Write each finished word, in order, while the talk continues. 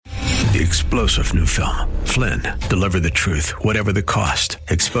The explosive new film, Flynn, deliver the truth, whatever the cost.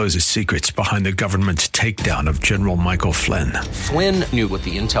 Exposes secrets behind the government's takedown of General Michael Flynn. Flynn knew what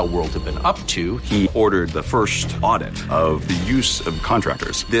the intel world had been up to. He ordered the first audit of the use of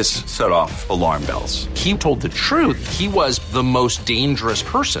contractors. This set off alarm bells. He told the truth. He was the most dangerous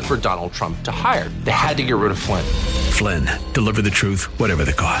person for Donald Trump to hire. They had to get rid of Flynn. Flynn, deliver the truth, whatever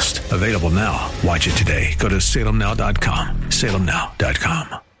the cost. Available now. Watch it today. Go to salemnow.com.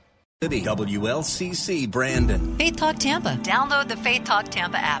 salemnow.com. WLCC Brandon. Faith Talk Tampa. Download the Faith Talk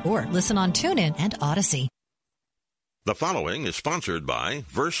Tampa app or listen on TuneIn and Odyssey. The following is sponsored by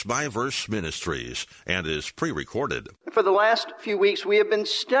Verse Ministries and is pre-recorded. For the last few weeks, we have been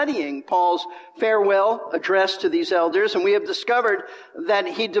studying Paul's farewell address to these elders, and we have discovered that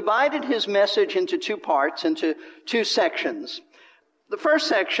he divided his message into two parts, into two sections. The first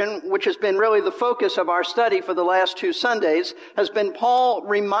section, which has been really the focus of our study for the last two Sundays, has been Paul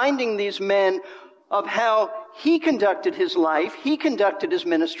reminding these men of how he conducted his life, he conducted his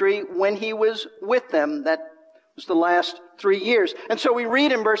ministry when he was with them. That was the last 3 years. And so we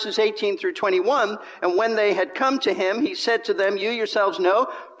read in verses 18 through 21, and when they had come to him, he said to them, "You yourselves know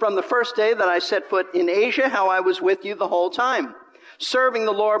from the first day that I set foot in Asia how I was with you the whole time, serving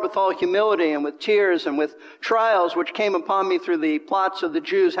the Lord with all humility and with tears and with trials which came upon me through the plots of the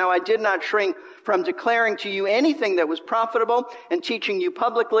Jews, how I did not shrink from declaring to you anything that was profitable and teaching you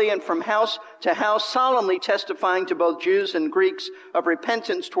publicly and from house to house, solemnly testifying to both Jews and Greeks of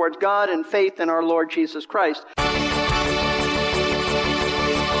repentance towards God and faith in our Lord Jesus Christ."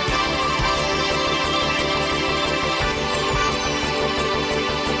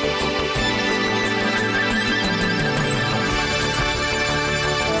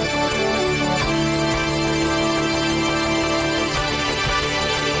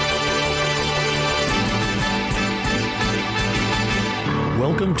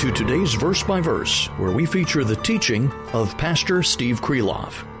 Welcome to today's Verse by Verse, where we feature the teaching of Pastor Steve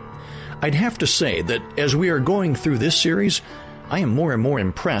Kreloff. I'd have to say that as we are going through this series, I am more and more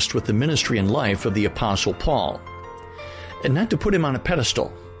impressed with the ministry and life of the Apostle Paul. And not to put him on a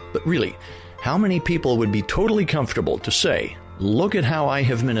pedestal, but really, how many people would be totally comfortable to say, "Look at how I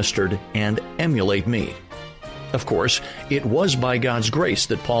have ministered and emulate me"? Of course, it was by God's grace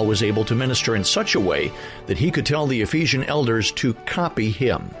that Paul was able to minister in such a way that he could tell the Ephesian elders to copy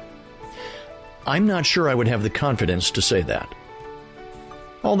him. I'm not sure I would have the confidence to say that.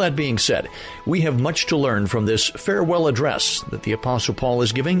 All that being said, we have much to learn from this farewell address that the Apostle Paul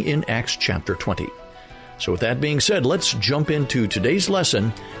is giving in Acts chapter 20. So with that being said, let's jump into today's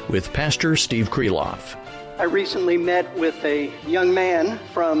lesson with Pastor Steve Kreloff. I recently met with a young man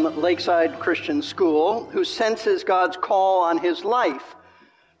from Lakeside Christian School who senses God's call on his life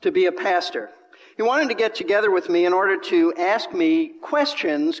to be a pastor. He wanted to get together with me in order to ask me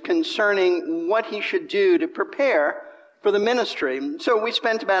questions concerning what he should do to prepare for the ministry. So we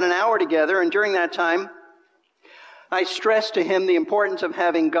spent about an hour together, and during that time, I stressed to him the importance of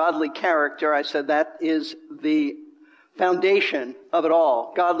having godly character. I said that is the foundation of it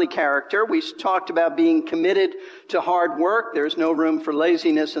all, godly character. We talked about being committed to hard work. There's no room for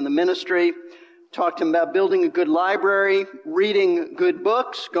laziness in the ministry. Talked to him about building a good library, reading good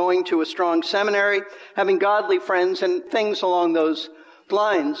books, going to a strong seminary, having godly friends, and things along those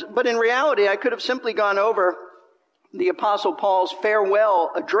lines. But in reality, I could have simply gone over the Apostle Paul's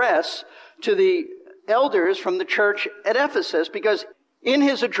farewell address to the elders from the church at Ephesus, because in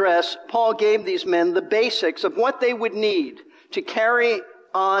his address, Paul gave these men the basics of what they would need to carry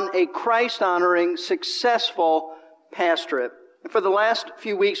on a Christ-honoring, successful pastorate. For the last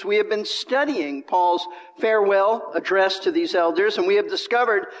few weeks, we have been studying Paul's farewell address to these elders, and we have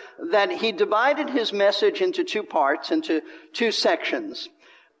discovered that he divided his message into two parts, into two sections.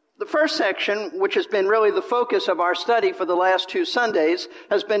 The first section, which has been really the focus of our study for the last two Sundays,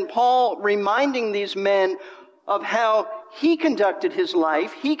 has been Paul reminding these men of how he conducted his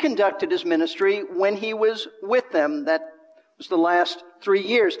life, he conducted his ministry when he was with them. That was the last 3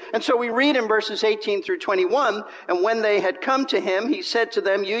 years. And so we read in verses 18 through 21, and when they had come to him, he said to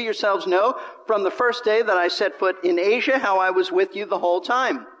them, "You yourselves know from the first day that I set foot in Asia how I was with you the whole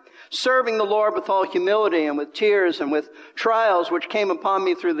time, serving the Lord with all humility and with tears and with trials which came upon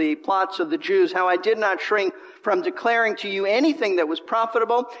me through the plots of the Jews, how I did not shrink from declaring to you anything that was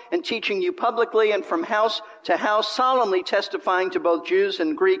profitable and teaching you publicly and from house to house, solemnly testifying to both Jews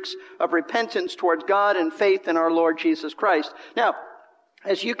and Greeks of repentance towards God and faith in our Lord Jesus Christ." Now,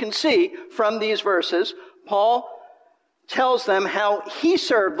 as you can see from these verses, Paul tells them how he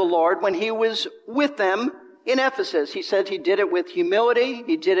served the Lord when he was with them in Ephesus. He said he did it with humility,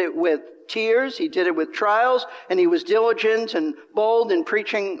 he did it with tears, he did it with trials, and he was diligent and bold in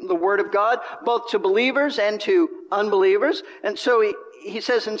preaching the Word of God, both to believers and to unbelievers. And so he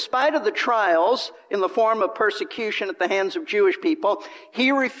says, in spite of the trials in the form of persecution at the hands of Jewish people,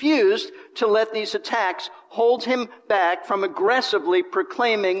 he refused to let these attacks hold him back from aggressively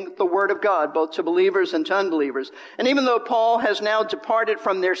proclaiming the Word of God, both to believers and to unbelievers. And even though Paul has now departed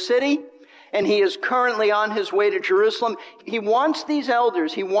from their city, and he is currently on his way to Jerusalem, he wants these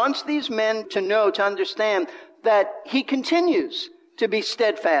elders, he wants these men to know, to understand that he continues to be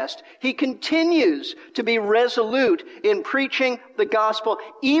steadfast. He continues to be resolute in preaching the gospel,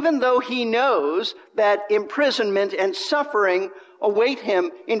 even though he knows that imprisonment and suffering await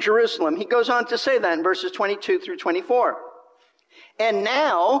him in Jerusalem. He goes on to say that in verses 22 through 24. And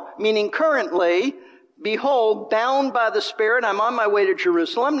now, meaning currently, behold, bound by the Spirit, I'm on my way to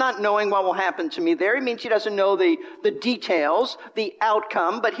Jerusalem, not knowing what will happen to me there. He means he doesn't know the details, the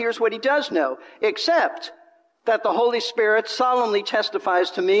outcome, but here's what he does know, except that the Holy Spirit solemnly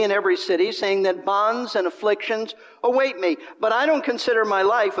testifies to me in every city, saying that bonds and afflictions await me. But I don't consider my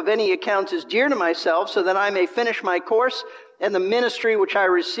life of any account as dear to myself, so that I may finish my course and the ministry which I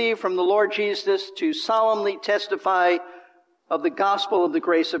received from the Lord Jesus to solemnly testify of the gospel of the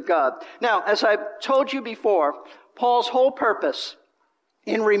grace of God. Now, as I've told you before, Paul's whole purpose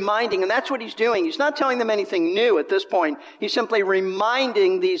in reminding, and that's what he's doing, he's not telling them anything new at this point. He's simply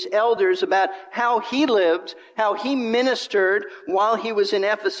reminding these elders about how he lived, how he ministered while he was in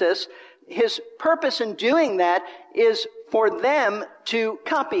Ephesus. His purpose in doing that is for them to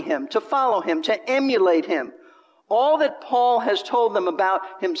copy him, to follow him, to emulate him. All that Paul has told them about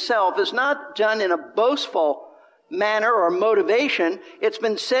himself is not done in a boastful manner or motivation. It's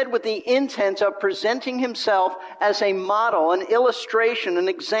been said with the intent of presenting himself as a model, an illustration, an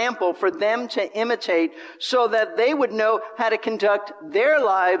example for them to imitate, so that they would know how to conduct their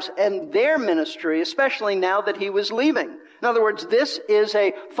lives and their ministry, especially now that he was leaving. In other words, this is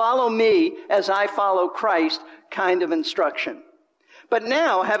a follow me as I follow Christ kind of instruction. But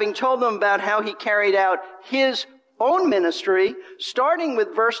now, having told them about how he carried out his own ministry, starting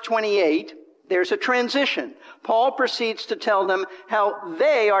with verse 28, there's a transition. Paul proceeds to tell them how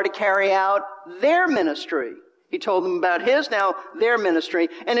they are to carry out their ministry. He told them about his, now their ministry.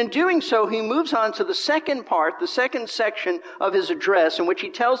 And in doing so, he moves on to the second part, the second section of his address, in which he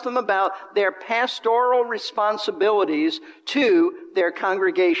tells them about their pastoral responsibilities to their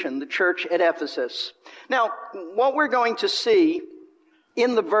congregation, the church at Ephesus. Now, what we're going to see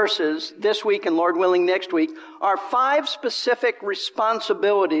in the verses this week and Lord willing next week are 5 specific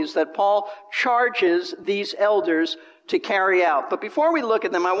responsibilities that Paul charges these elders to carry out. But before we look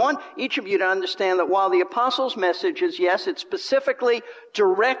at them, I want each of you to understand that while the apostles' message is, yes, it's specifically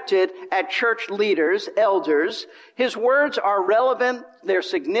directed at church leaders, elders, his words are relevant, they're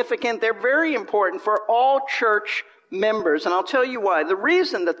significant, they're very important for all church members. And I'll tell you why. The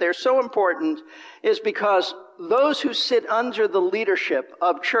reason that they're so important is because those who sit under the leadership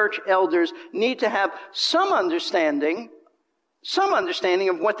of church elders need to have some understanding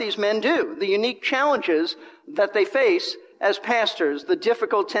of what these men do, the unique challenges that they face as pastors, the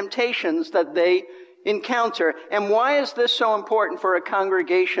difficult temptations that they encounter. And why is this so important for a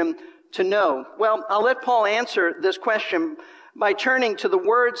congregation to know? Well, I'll let Paul answer this question by turning to the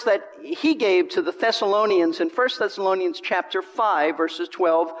words that he gave to the Thessalonians in 1 Thessalonians chapter 5, verses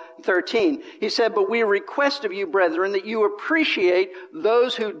 12 and 13. He said, "But we request of you, brethren, that you appreciate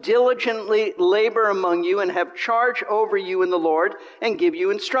those who diligently labor among you and have charge over you in the Lord and give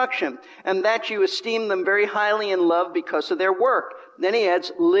you instruction, and that you esteem them very highly in love because of their work." Then he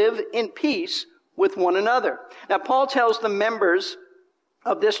adds, "Live in peace with one another." Now, Paul tells the members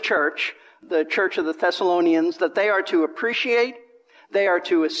of this church, the church of the Thessalonians, that they are to appreciate, they are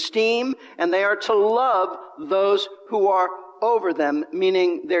to esteem, and they are to love those who are over them,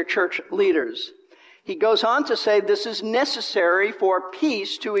 meaning their church leaders. He goes on to say this is necessary for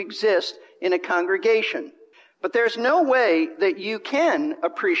peace to exist in a congregation. But there's no way that you can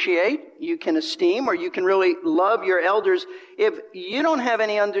appreciate, you can esteem, or you can really love your elders if you don't have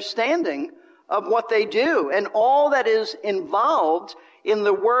any understanding of what they do and all that is involved in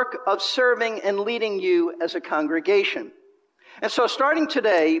the work of serving and leading you as a congregation. And so starting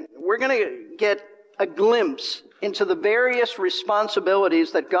today, we're going to get a glimpse into the various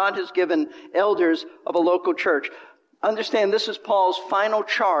responsibilities that God has given elders of a local church. Understand, this is Paul's final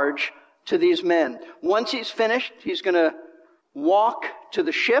charge to these men. Once he's finished, he's going to walk to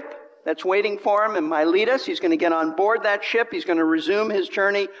the ship that's waiting for him in Miletus. He's going to get on board that ship. He's going to resume his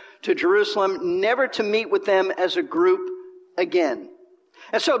journey to Jerusalem, never to meet with them as a group again.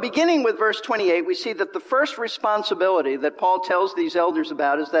 And so beginning with verse 28, we see that the first responsibility that Paul tells these elders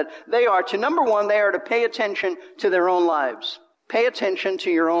about is that they are to, number one, they are to pay attention to their own lives. Pay attention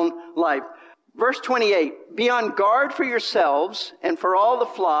to your own life. Verse 28, be on guard for yourselves and for all the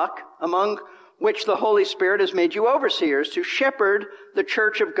flock among which the Holy Spirit has made you overseers to shepherd the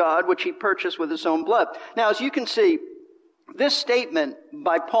church of God, which he purchased with his own blood. Now, as you can see, this statement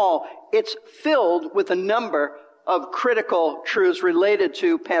by Paul, it's filled with a number of critical truths related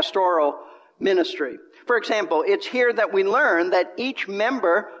to pastoral ministry. For example, it's here that we learn that each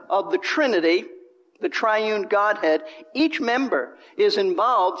member of the Trinity, the triune Godhead, each member is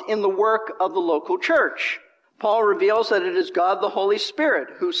involved in the work of the local church. Paul reveals that it is God the Holy Spirit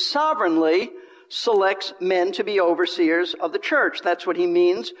who sovereignly selects men to be overseers of the church. That's what he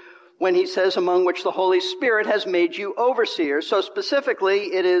means when he says, among which the Holy Spirit has made you overseers. So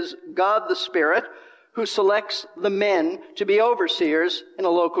specifically, it is God the Spirit who selects the men to be overseers in a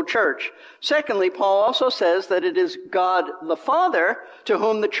local church. Secondly, Paul also says that it is God the Father to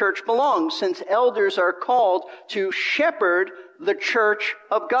whom the church belongs, since elders are called to shepherd the church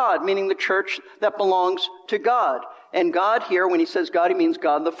of God, meaning the church that belongs to God. And God here, when he says God, he means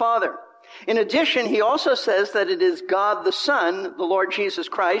God the Father. In addition, he also says that it is God the Son, the Lord Jesus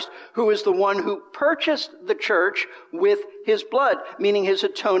Christ, who is the one who purchased the church with his blood, meaning his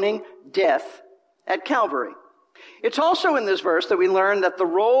atoning death at Calvary. It's also in this verse that we learn that the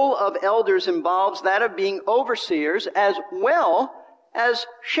role of elders involves that of being overseers as well as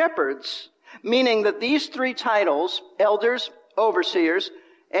shepherds, meaning that these three titles, elders, overseers,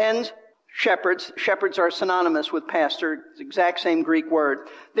 and shepherds are synonymous with pastor, it's the exact same Greek word.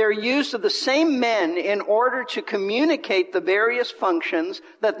 They're used of the same men in order to communicate the various functions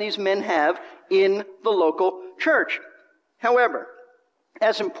that these men have in the local church. However,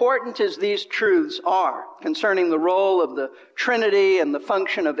 as important as these truths are concerning the role of the Trinity and the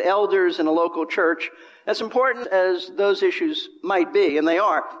function of elders in a local church, as important as those issues might be, and they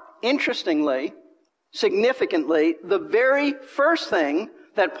are, interestingly, significantly, the very first thing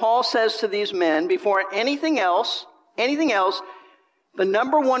that Paul says to these men before anything else, the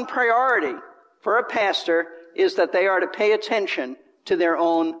number one priority for a pastor is that they are to pay attention to their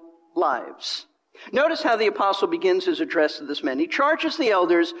own lives. Notice how the apostle begins his address to this man. He charges the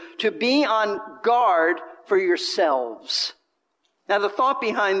elders to be on guard for yourselves. Now, the thought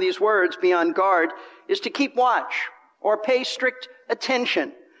behind these words, be on guard, is to keep watch or pay strict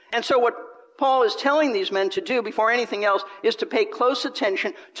attention. And so what Paul is telling these men to do before anything else is to pay close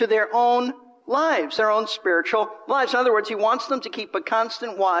attention to their own lives, their own spiritual lives. In other words, he wants them to keep a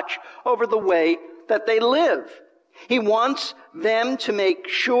constant watch over the way that they live. He wants them to make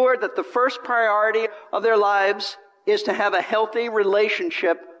sure that the first priority of their lives is to have a healthy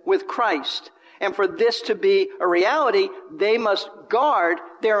relationship with Christ. And for this to be a reality, they must guard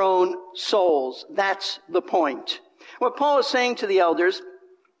their own souls. That's the point. What Paul is saying to the elders,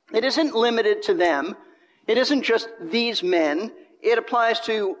 it isn't limited to them. It isn't just these men. It applies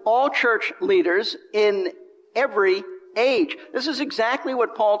to all church leaders in every age. This is exactly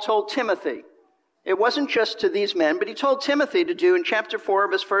what Paul told Timothy. It wasn't just to these men, but he told Timothy to do in chapter 4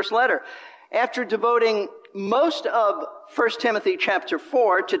 of his first letter. After devoting most of 1 Timothy chapter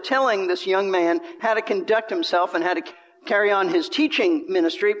 4 to telling this young man how to conduct himself and how to carry on his teaching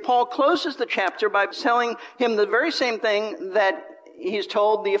ministry, Paul closes the chapter by telling him the very same thing that he's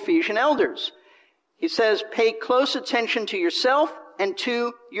told the Ephesian elders. He says, pay close attention to yourself and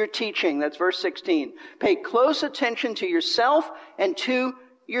to your teaching. That's verse 16. Pay close attention to yourself and to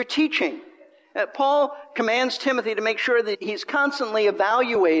your teaching. Paul commands Timothy to make sure that he's constantly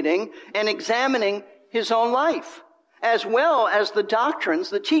evaluating and examining his own life, as well as the doctrines,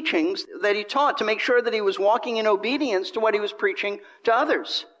 the teachings that he taught, to make sure that he was walking in obedience to what he was preaching to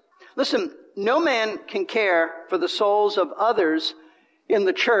others. Listen, no man can care for the souls of others in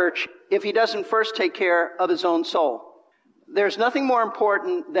the church if he doesn't first take care of his own soul. There's nothing more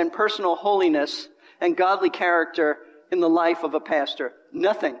important than personal holiness and godly character in the life of a pastor.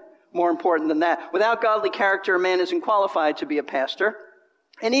 Nothing more important than that. Without godly character, a man isn't qualified to be a pastor.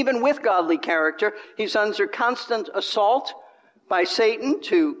 And even with godly character, he's under constant assault by Satan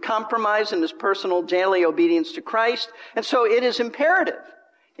to compromise in his personal daily obedience to Christ. And so it is imperative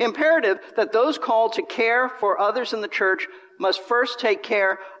that those called to care for others in the church must first take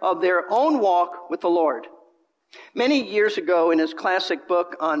care of their own walk with the Lord. Many years ago, in his classic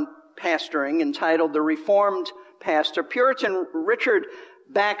book on pastoring entitled The Reformed Pastor, Puritan Richard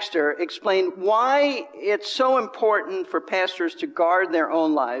Baxter explained why it's so important for pastors to guard their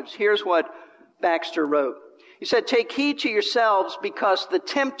own lives. Here's what Baxter wrote. He said, take heed to yourselves because the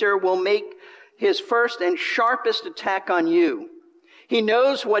tempter will make his first and sharpest attack on you. He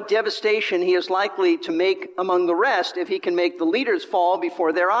knows what devastation he is likely to make among the rest if he can make the leaders fall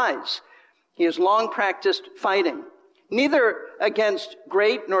before their eyes. He has long practiced fighting, neither against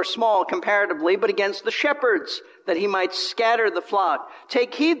great nor small comparatively, but against the shepherds, that he might scatter the flock.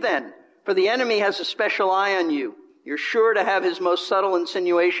 Take heed then, for the enemy has a special eye on you. You're sure to have his most subtle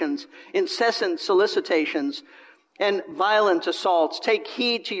insinuations, incessant solicitations, and violent assaults. Take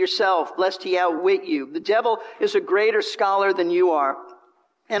heed to yourself, lest he outwit you. The devil is a greater scholar than you are,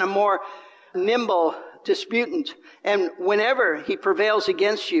 and a more nimble disputant. And whenever he prevails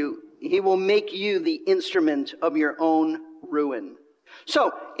against you, he will make you the instrument of your own ruin.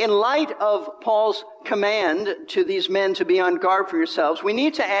 So, in light of Paul's command to these men to be on guard for yourselves, we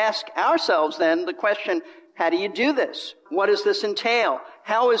need to ask ourselves then the question, how do you do this? What does this entail?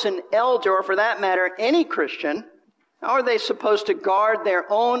 How is an elder, or for that matter, any Christian, how are they supposed to guard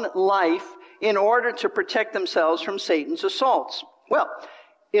their own life in order to protect themselves from Satan's assaults? Well,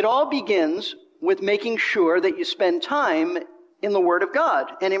 it all begins with making sure that you spend time in the Word of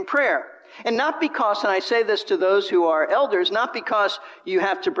God and in prayer. And not because, and I say this to those who are elders, not because you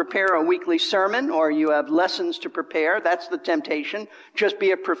have to prepare a weekly sermon or you have lessons to prepare. That's the temptation. Just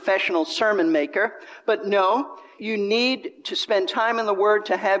be a professional sermon maker. But no, you need to spend time in the Word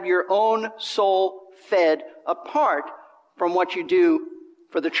to have your own soul fed apart from what you do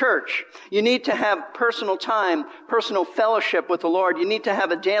for the church. You need to have personal time, personal fellowship with the Lord. You need to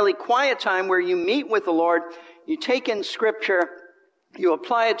have a daily quiet time where you meet with the Lord. You take in Scripture, you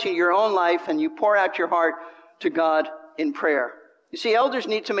apply it to your own life, and you pour out your heart to God in prayer. You see, elders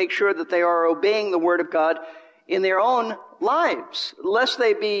need to make sure that they are obeying the Word of God in their own lives, lest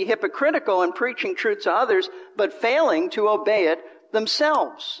they be hypocritical in preaching truth to others, but failing to obey it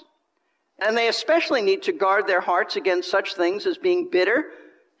themselves. And they especially need to guard their hearts against such things as being bitter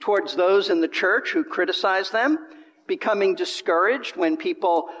towards those in the church who criticize them, becoming discouraged when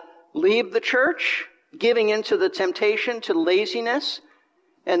people leave the church, giving into the temptation to laziness,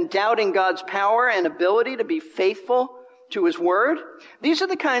 and doubting God's power and ability to be faithful to His Word. These are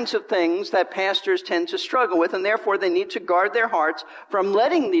the kinds of things that pastors tend to struggle with, and therefore they need to guard their hearts from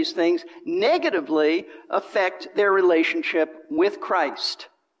letting these things negatively affect their relationship with Christ.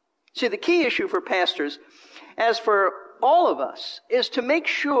 See, the key issue for pastors, as for all of us, is to make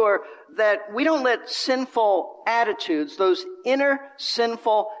sure that we don't let sinful attitudes, those inner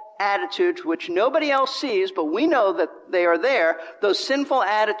sinful attitudes which nobody else sees, but we know that they are there, those sinful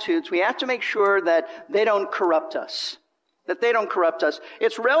attitudes, we have to make sure that they don't corrupt us. That they don't corrupt us.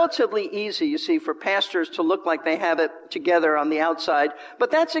 It's relatively easy, you see, for pastors to look like they have it together on the outside,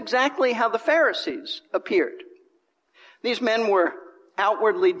 but that's exactly how the Pharisees appeared. These men were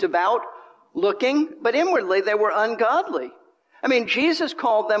outwardly devout looking, but inwardly they were ungodly. I mean, Jesus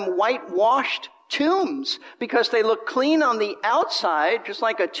called them whitewashed tombs because they looked clean on the outside, just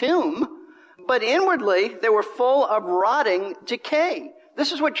like a tomb, but inwardly they were full of rotting decay.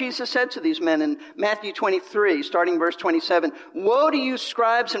 This is what Jesus said to these men in Matthew 23, starting verse 27. Woe to you,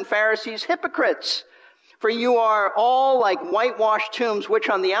 scribes and Pharisees, hypocrites! For you are all like whitewashed tombs, which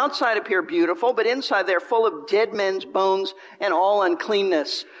on the outside appear beautiful, but inside they're full of dead men's bones and all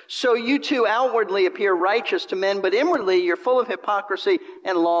uncleanness. So you too outwardly appear righteous to men, but inwardly you're full of hypocrisy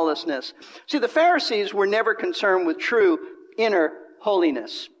and lawlessness. See, the Pharisees were never concerned with true inner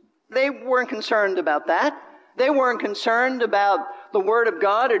holiness. They weren't concerned about that. They weren't concerned about the Word of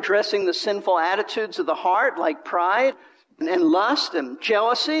God addressing the sinful attitudes of the heart, like pride and lust and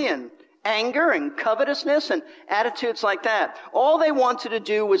jealousy and anger and covetousness and attitudes like that. All they wanted to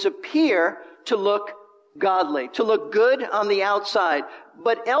do was appear to look godly, to look good on the outside.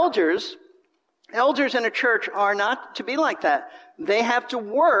 But elders in a church are not to be like that. They have to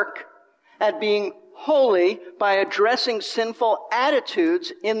work at being holy by addressing sinful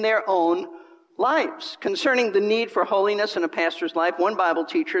attitudes in their own lives. Concerning the need for holiness in a pastor's life, one Bible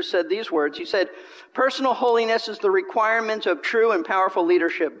teacher said these words. He said, personal holiness is the requirement of true and powerful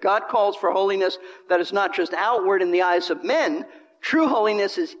leadership. God calls for holiness that is not just outward in the eyes of men. True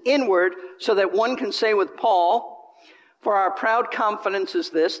holiness is inward, so that one can say with Paul, for our proud confidence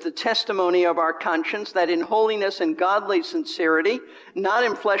is this, the testimony of our conscience, that in holiness and godly sincerity, not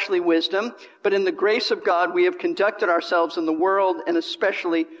in fleshly wisdom, but in the grace of God, we have conducted ourselves in the world, and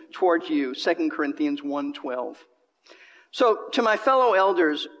especially toward you. 2 Corinthians 1:12. So, to my fellow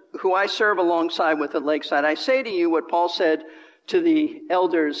elders who I serve alongside with at Lakeside, I say to you what Paul said to the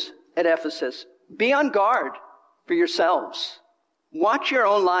elders at Ephesus. Be on guard for yourselves. Watch your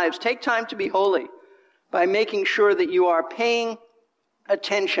own lives. Take time to be holy by making sure that you are paying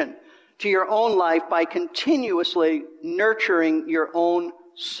attention to your own life by continuously nurturing your own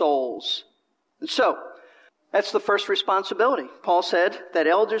souls. And so, That's the first responsibility Paul said that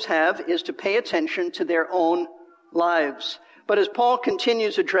elders have, is to pay attention to their own lives. But as Paul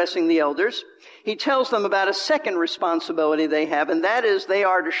continues addressing the elders, he tells them about a second responsibility they have, and that is they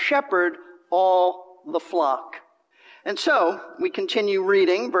are to shepherd all the flock. And so, we continue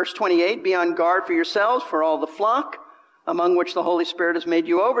reading, verse 28, "Be on guard for yourselves, for all the flock, among which the Holy Spirit has made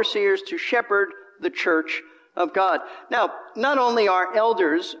you overseers, to shepherd the church of God." Now, not only are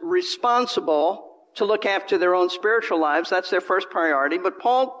elders responsible to look after their own spiritual lives, that's their first priority, but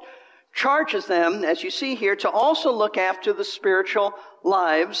Paul charges them, as you see here, to also look after the spiritual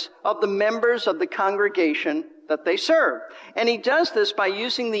lives of the members of the congregation that they serve. And he does this by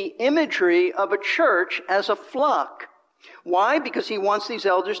using the imagery of a church as a flock. Why? Because he wants these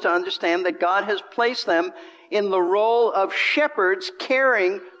elders to understand that God has placed them in the role of shepherds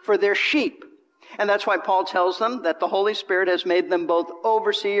caring for their sheep. And that's why Paul tells them that the Holy Spirit has made them both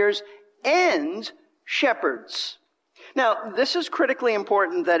overseers and shepherds. Now, this is critically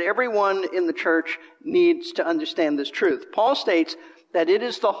important that everyone in the church needs to understand this truth. Paul states that it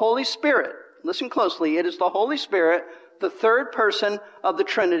is the Holy Spirit, listen closely, it is the Holy Spirit, the third person of the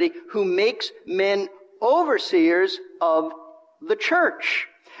Trinity, who makes men overseers of the church.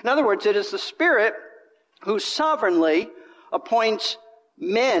 In other words, it is the Spirit who sovereignly appoints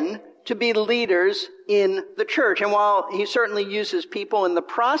men to be leaders in the church. And while he certainly uses people in the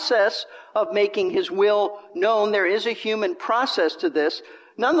process of making his will known, there is a human process to this.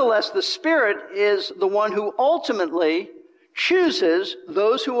 Nonetheless, the Spirit is the one who ultimately chooses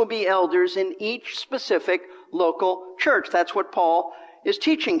those who will be elders in each specific local church. That's what Paul is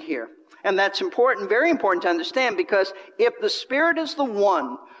teaching here. And that's important, very important to understand, because if the Spirit is the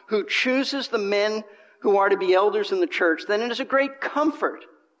one who chooses the men who are to be elders in the church, then it is a great comfort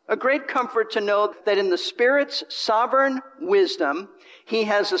to know that in the Spirit's sovereign wisdom, he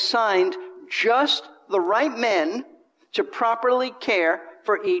has assigned just the right men to properly care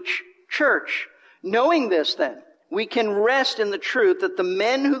for each church. Knowing this, then, we can rest in the truth that the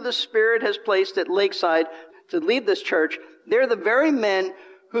men who the Spirit has placed at Lakeside to lead this church, they're the very men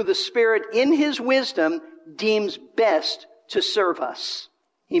who the Spirit, in his wisdom, deems best to serve us.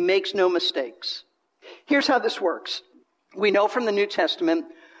 He makes no mistakes. Here's how this works. We know from the New Testament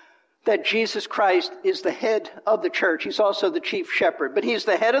that Jesus Christ is the head of the church. He's also the chief shepherd, but he's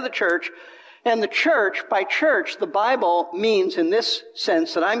the head of the church. And the church, by church, the Bible means, in this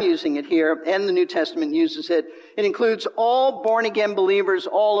sense that I'm using it here, and the New Testament uses it, it includes all born-again believers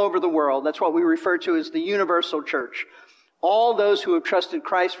all over the world. That's what we refer to as the universal church. All those who have trusted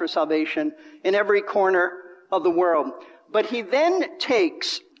Christ for salvation in every corner of the world. But he then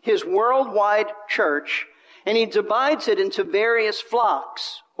takes his worldwide church and he divides it into various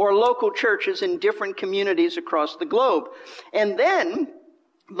flocks or local churches in different communities across the globe. And then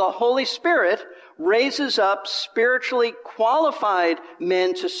the Holy Spirit raises up spiritually qualified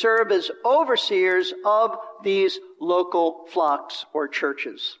men to serve as overseers of these local flocks or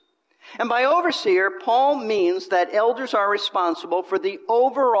churches. And by overseer, Paul means that elders are responsible for the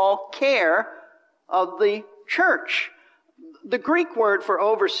overall care of the church. The Greek word for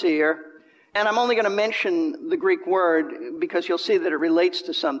overseer, and I'm only going to mention the Greek word because you'll see that it relates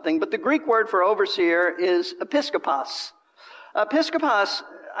to something, but the Greek word for overseer is episkopos. Episkopos,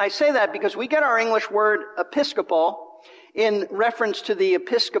 I say that because we get our English word episcopal in reference to the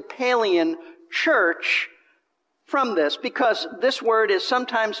Episcopalian church from this, because this word is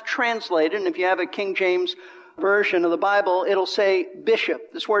sometimes translated, and if you have a King James version of the Bible, it'll say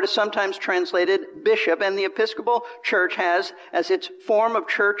bishop. This word is sometimes translated bishop, and the Episcopal Church has, as its form of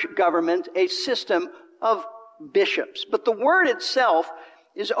church government, a system of bishops. But the word itself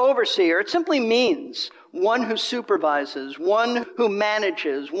is overseer. It simply means one who supervises, one who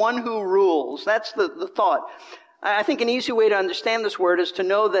manages, one who rules. That's the thought. I think an easy way to understand this word is to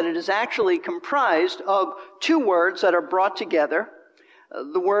know that it is actually comprised of two words that are brought together,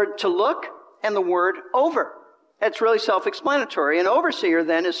 the word to look and the word over. It's really self-explanatory. An overseer,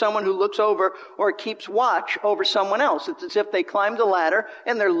 then, is someone who looks over or keeps watch over someone else. It's as if they climbed a ladder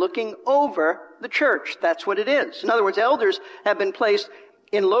and they're looking over the church. That's what it is. In other words, elders have been placed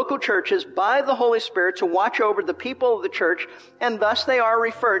in local churches by the Holy Spirit to watch over the people of the church, and thus they are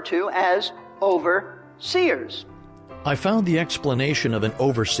referred to as overseers. I found the explanation of an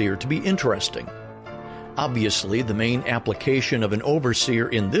overseer to be interesting. Obviously, the main application of an overseer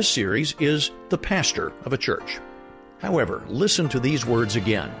in this series is the pastor of a church. However, listen to these words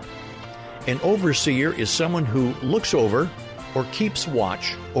again. An overseer is someone who looks over or keeps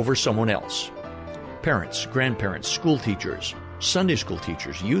watch over someone else. Parents, grandparents, school teachers, Sunday school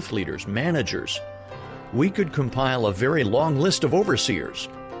teachers, youth leaders, managers. We could compile a very long list of overseers.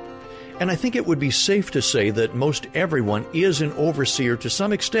 And I think it would be safe to say that most everyone is an overseer to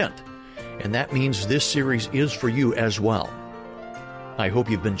some extent, and that means this series is for you as well. I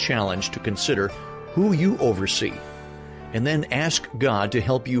hope you've been challenged to consider who you oversee, and then ask God to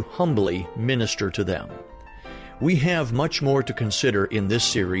help you humbly minister to them. We have much more to consider in this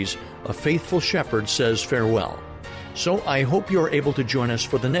series, A Faithful Shepherd Says Farewell. So I hope you're able to join us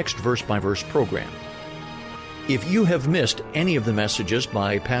for the next verse-by-verse program. If you have missed any of the messages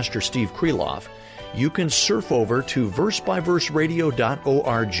by Pastor Steve Kreloff, you can surf over to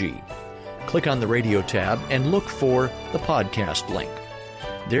versebyverseradio.org. Click on the radio tab and look for the podcast link.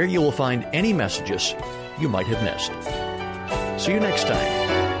 There you will find any messages you might have missed. See you next time.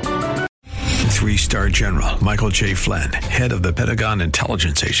 3-star General Michael J. Flynn, head of the Pentagon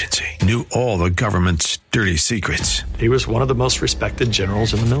Intelligence Agency, knew all the government's dirty secrets. He was one of the most respected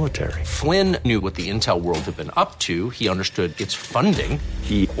generals in the military. Flynn knew what the intel world had been up to. He understood its funding.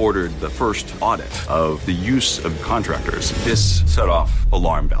 He ordered the first audit of the use of contractors. This set off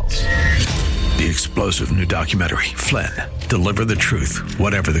alarm bells. The explosive new documentary, Flynn, Deliver the Truth,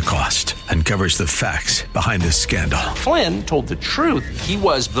 Whatever the Cost, uncovers the facts behind this scandal. Flynn told the truth. He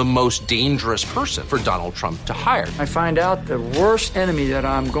was the most dangerous person for Donald Trump to hire. I find out the worst enemy that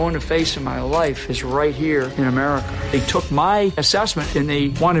I'm going to face in my life is right here in America. They took my assessment and they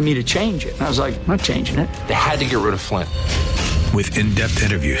wanted me to change it. And I was like, I'm not changing it. They had to get rid of Flynn. With in-depth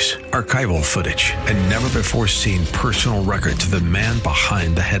interviews, archival footage, and never-before-seen personal records of the man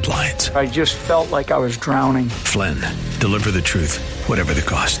behind the headlines. I just felt like I was drowning. Flynn, Deliver the Truth, Whatever the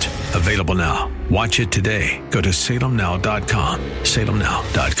Cost. Available now. Watch it today. Go to salemnow.com.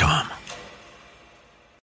 salemnow.com.